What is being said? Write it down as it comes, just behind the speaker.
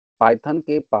Python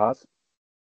के पास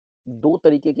दो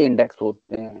तरीके के इंडेक्स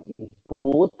होते हैं,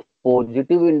 बोथ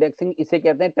पॉजिटिव इंडेक्सिंग, इसे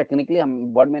कहते हैं टेक्निकली, हम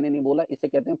वर्ड मैंने नहीं बोला, इसे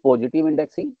कहते हैं positive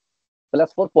indexing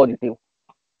plus for positive,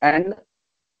 and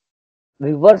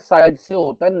reverse side से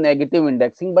होता है negative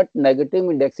indexing, but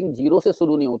negative indexing zero से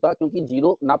शुरू नहीं होता, क्योंकि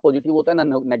जीरो ना पॉजिटिव होता है ना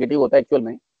नेगेटिव होता है एक्चुअल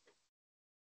में।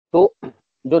 तो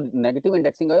जो नेगेटिव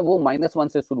इंडेक्सिंग है वो -1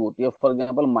 से शुरू होती है। For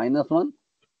example -1,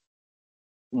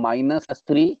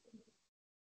 -3,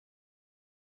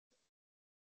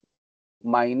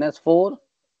 -4,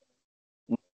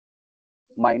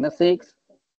 -6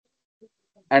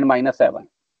 and -7.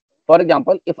 For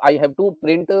example, if I have to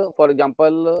print, for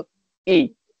example,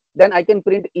 E, then I can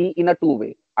print E in a two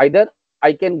way. Either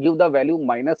I can give the value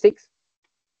 -6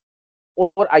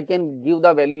 or I can give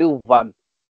the value 1.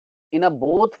 In a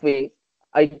both way,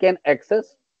 I can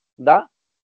access the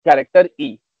character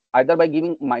E, either by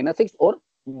giving -6 or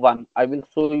 1. I will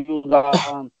show you the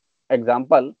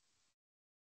example.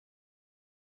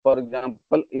 For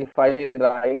example, if I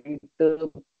write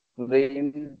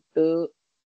print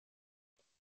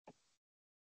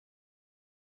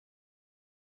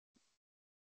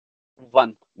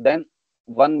 1, then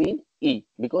 1 mean E,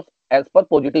 because as per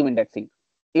positive indexing.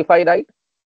 If I write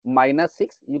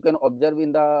 -6, you can observe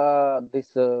in the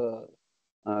this uh,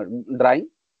 drawing.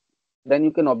 Then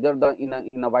you can observe the in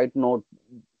a white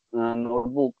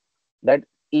notebook that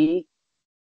E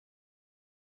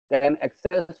can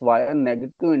access via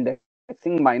negative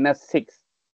indexing -6.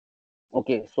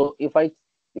 Okay, so if I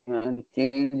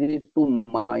change it to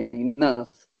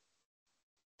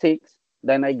 -6,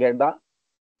 then I get the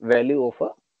value of a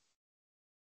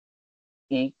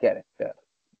E character.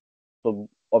 So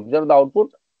observe the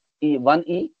output, one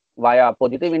E via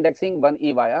positive indexing, one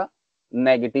E via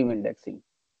negative indexing.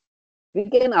 We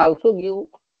can also give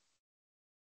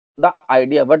the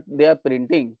idea what they are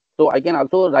printing. So I can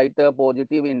also write a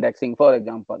positive indexing, for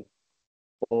example,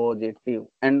 positive,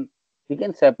 and we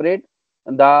can separate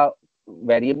the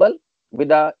variable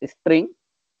with a string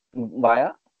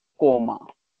via comma.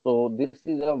 So this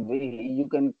is a way you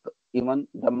can even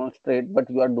demonstrate what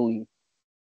you are doing.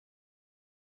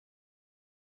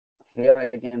 Here I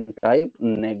can type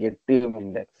negative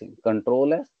indexing,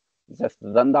 Control S, just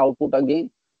run the output again.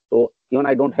 So even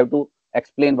I don't have to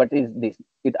explain what is this.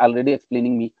 It already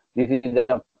explaining me. This is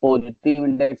a positive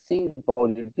indexing,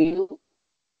 positive,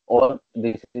 or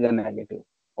this is a negative.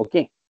 Okay.